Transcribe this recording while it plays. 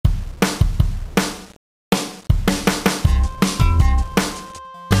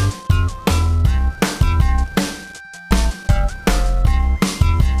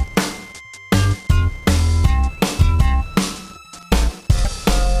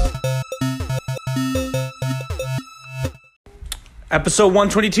Episode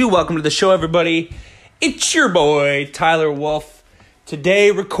 122, welcome to the show, everybody. It's your boy, Tyler Wolf.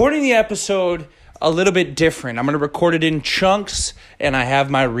 Today, recording the episode a little bit different. I'm going to record it in chunks, and I have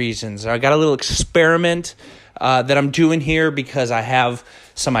my reasons. I got a little experiment that I'm doing here because I have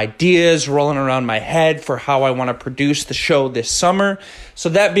some ideas rolling around my head for how I want to produce the show this summer. So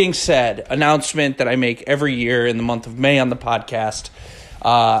that being said, announcement that I make every year in the month of May on the podcast.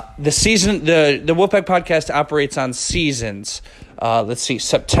 The Wolfpack podcast operates on seasons.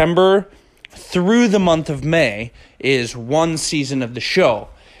 September through the month of May is one season of the show.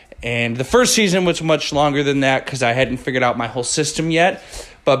 And the first season was much longer than that because I hadn't figured out my whole system yet.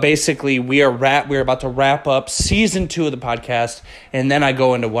 But basically, we're about to wrap up season 2 of the podcast, and then I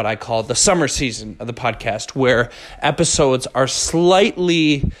go into what I call the summer season of the podcast, where episodes are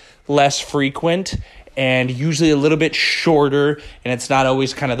slightly less frequent and usually a little bit shorter, and it's not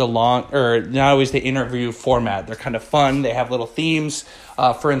always kind of not always the interview format. They're kind of fun. They have little themes.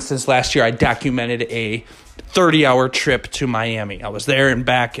 For instance, last year I documented a 30-hour trip to Miami. I was there and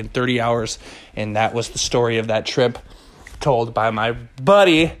back in 30 hours, and that was the story of that trip told by my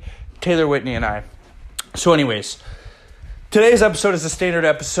buddy, Taylor Whitney, and I. So anyways, today's episode is a standard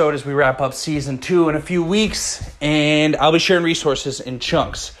episode as we wrap up season 2 in a few weeks, and I'll be sharing resources in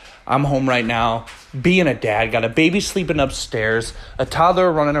chunks. I'm home right now, being a dad, got a baby sleeping upstairs, a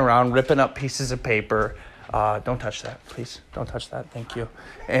toddler running around, ripping up pieces of paper. Don't touch that, please. Don't touch that. Thank you.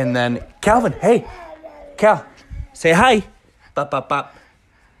 And then Calvin, hey, Cal, say hi. Bop, bop, bop.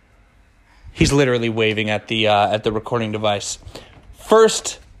 He's literally waving at the recording device.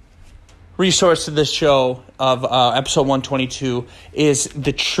 First resource to this show of episode 122 is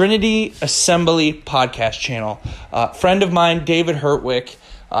the Trinity Assembly podcast channel. Friend of mine, David Hertwick,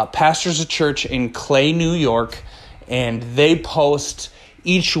 pastors a church in Clay, New York, and they post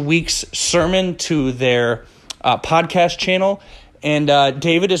each week's sermon to their podcast channel. And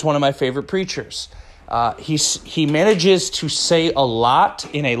David is one of my favorite preachers. He manages to say a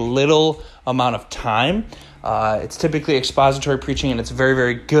lot in a little amount of time. It's typically expository preaching, and it's very,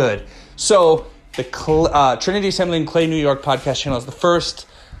 very good. So the Trinity Assembly in Clay, New York podcast channel is the first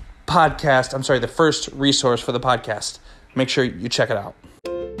resource for the podcast. Make sure you check it out.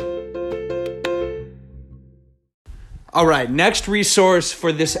 All right, next resource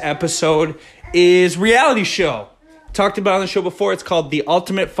for this episode is reality show. Talked about on the show before. It's called The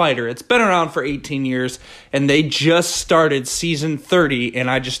Ultimate Fighter. It's been around for 18 years, and they just started season 30,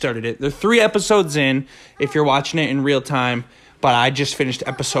 and I just started it. They're 3 episodes in if you're watching it in real time, but I just finished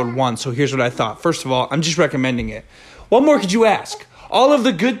episode 1, so here's what I thought. First of all, I'm just recommending it. What more could you ask? All of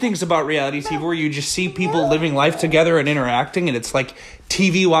the good things about reality TV where you just see people living life together and interacting, and it's like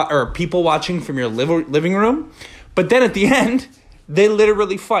or people watching from your living room. But then at the end, they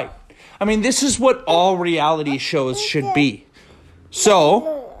literally fight. I mean, this is what all reality shows should be.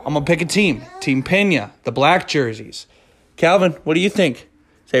 So, I'm going to pick a team. Team Pena, the black jerseys. Calvin, what do you think?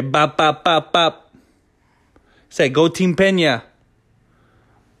 Say, bop, bop, bop, bop. Say, go Team Pena.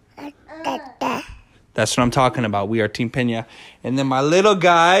 That's what I'm talking about. We are Team Pena. And then my little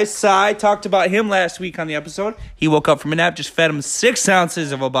guy, Sai, talked about him last week on the episode. He woke up from a nap, just fed him 6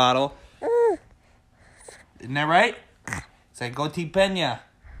 ounces of a bottle. Isn't that right? Say, go Team Pena.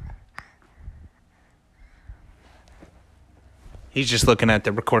 He's just looking at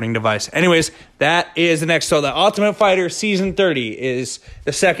the recording device. Anyways, that is the next. So the Ultimate Fighter Season 30 is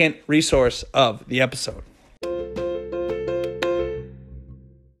the second resource of the episode.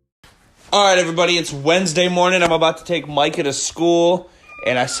 All right, everybody, it's Wednesday morning. I'm about to take Micah to school,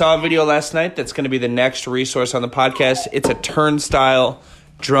 and I saw a video last night that's going to be the next resource on the podcast. It's a turnstile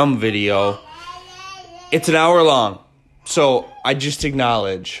drum video. It's an hour long, so I just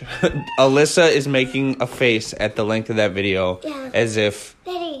acknowledge Alyssa is making a face at the length of that video as if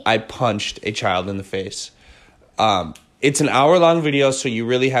I punched a child in the face. It's an hour-long video, so you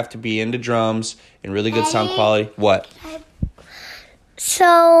really have to be into drums and really good sound quality. What?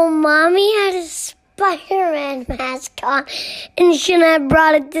 So, Mommy had a Spider-Man mask on, and she shouldn't have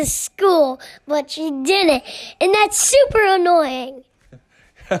brought it to school, but she didn't, and that's super annoying.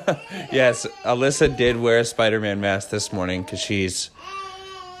 Yes, Alyssa did wear a Spider-Man mask this morning because she's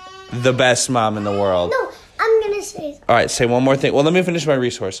the best mom in the world. No, I'm going to say something. All right, say one more thing. Well, let me finish my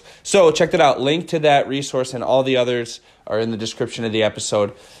resource. So check that out. Link to that resource and all the others are in the description of the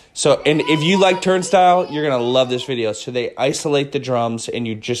episode. So, and if you like turnstile, you're going to love this video. So they isolate the drums, and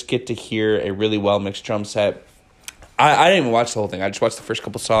you just get to hear a really well-mixed drum set. I didn't even watch the whole thing. I just watched the first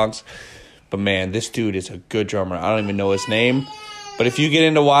couple songs. But, man, this dude is a good drummer. I don't even know his name. But if you get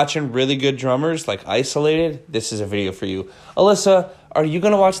into watching really good drummers, like isolated, this is a video for you. Alyssa, are you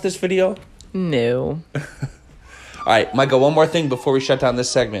going to watch this video? No. All right, Michael, one more thing before we shut down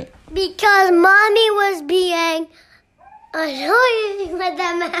this segment. Because Mommy was being annoying with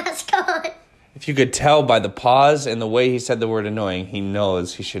that mask on. If you could tell by the pause and the way he said the word annoying, he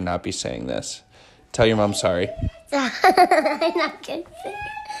knows he should not be saying this. Tell your mom sorry. I'm not going to say.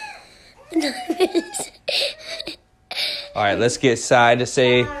 All right, let's get Sai to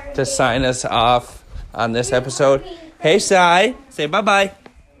sign us off on this episode. Hey, Sai, say bye-bye.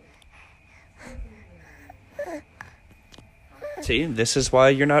 See, this is why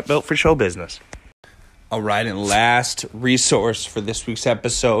you're not built for show business. All right, and last resource for this week's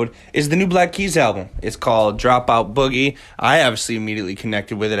episode is the new Black Keys album. It's called Dropout Boogie. I obviously immediately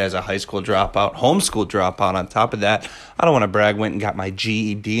connected with it as a high school dropout, homeschool dropout. On top of that, I don't want to brag, went and got my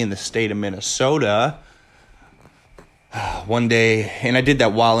GED in the state of Minnesota. One day, and I did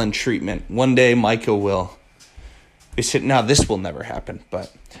that while in treatment. One day, Micah will be sitting. Now, this will never happen,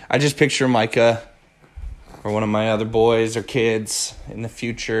 but I just picture Micah or one of my other boys or kids in the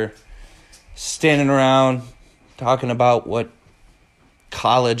future standing around talking about what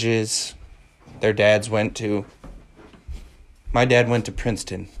colleges their dads went to. My dad went to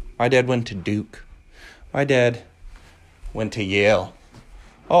Princeton. My dad went to Duke. My dad went to Yale.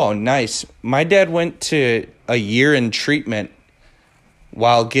 Oh, nice. My dad went to a year in treatment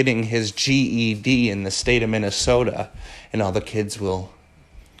while getting his GED in the state of Minnesota. And all the kids will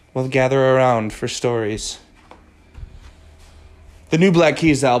gather around for stories. The new Black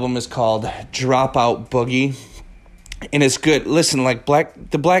Keys album is called Dropout Boogie, and it's good. Listen, like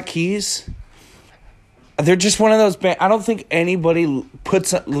the Black Keys, they're just one of those bands. I don't think anybody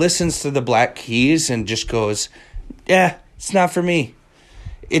listens to the Black Keys and just goes, yeah, it's not for me.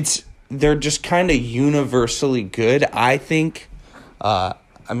 They're just kind of universally good, I think. I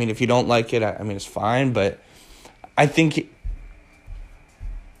mean, if you don't like it, I mean, it's fine, but I think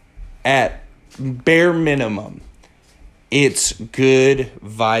at bare minimum, it's good,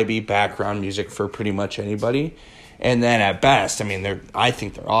 vibey background music for pretty much anybody. And then at best, I mean, I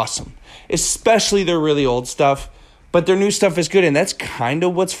think they're awesome. Especially their really old stuff. But their new stuff is good. And that's kind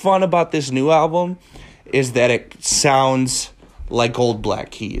of what's fun about this new album, is that it sounds like old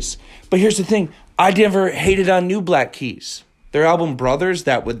Black Keys. But here's the thing. I never hated on new Black Keys. Their album Brothers,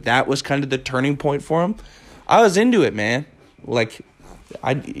 that was kind of the turning point for them. I was into it, man. Like,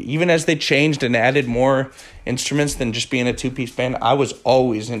 even as they changed and added more instruments than just being a two-piece band, I was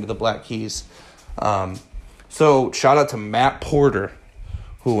always into the Black Keys. So shout out to Matt Porter,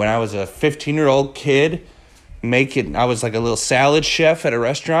 who when I was a 15-year-old kid, I was like a little salad chef at a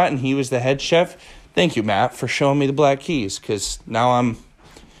restaurant, and he was the head chef. Thank you, Matt, for showing me the Black Keys, because now I'm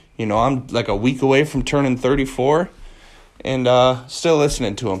like a week away from turning 34 and still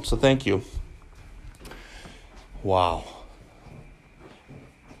listening to them, so thank you. Wow.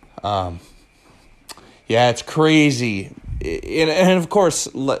 Yeah, it's crazy. And of course,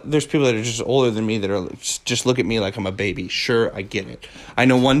 there's people that are just older than me that are just look at me like I'm a baby. Sure, I get it. I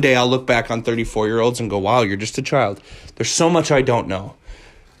know one day I'll look back on 34-year-olds and go, wow, you're just a child. There's so much I don't know.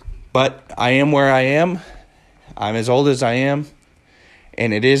 But I am where I am. I'm as old as I am.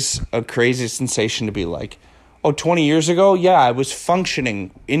 And it is a crazy sensation to be like, 20 years ago, yeah, I was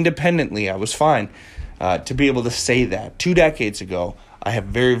functioning independently. I was fine. To be able to say that 2 decades ago, I have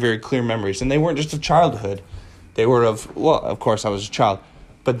very, very clear memories. And they weren't just of childhood. They were of course I was a child.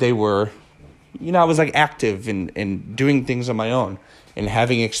 But they were, I was like active in doing things on my own. And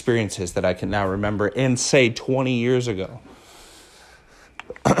having experiences that I can now remember and say 20 years ago.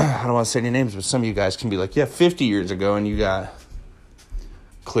 I don't want to say any names, but some of you guys can be like, yeah, 50 years ago. And you got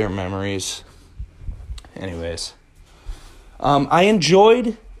clear memories. Anyways. I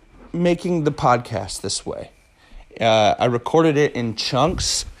enjoyed making the podcast this way. I recorded it in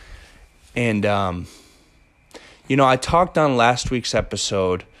chunks, and I talked on last week's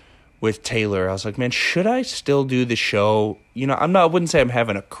episode with Taylor. I was like, man, should I still do the show? I wouldn't say I'm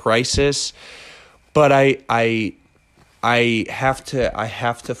having a crisis, but I have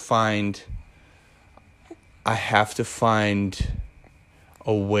to find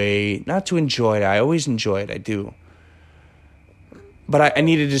a way not to enjoy it. I always enjoy it. I do. But I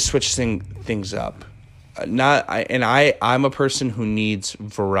needed to switch things up. I'm a person who needs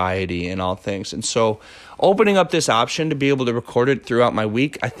variety in all things. And so opening up this option to be able to record it throughout my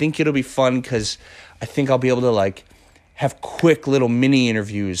week, I think it'll be fun because I think I'll be able to have quick little mini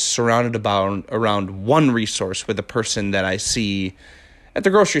interviews surrounded around one resource with a person that I see at the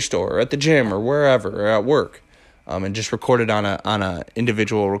grocery store or at the gym or wherever or at work, and just record it on a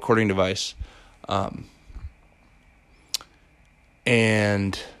individual recording device.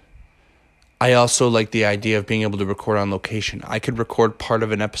 And I also like the idea of being able to record on location. I could record part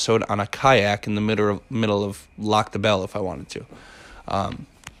of an episode on a kayak in the middle of Lock the Bell if I wanted to.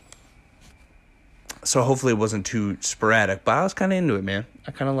 So hopefully it wasn't too sporadic, but I was kind of into it, man.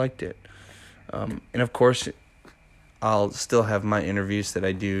 I kind of liked it. And of course, I'll still have my interviews that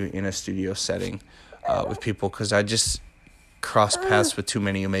I do in a studio setting with people, because I just cross paths with too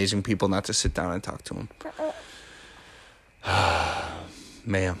many amazing people not to sit down and talk to them.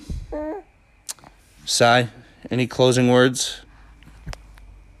 Man. Sai, any closing words?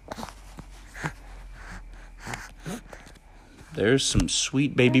 There's some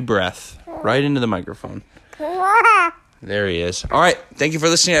sweet baby breath right into the microphone. There he is. All right. Thank you for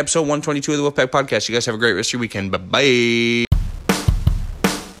listening to episode 122 of the Wolfpack Podcast. You guys have a great rest of your weekend. Bye-bye.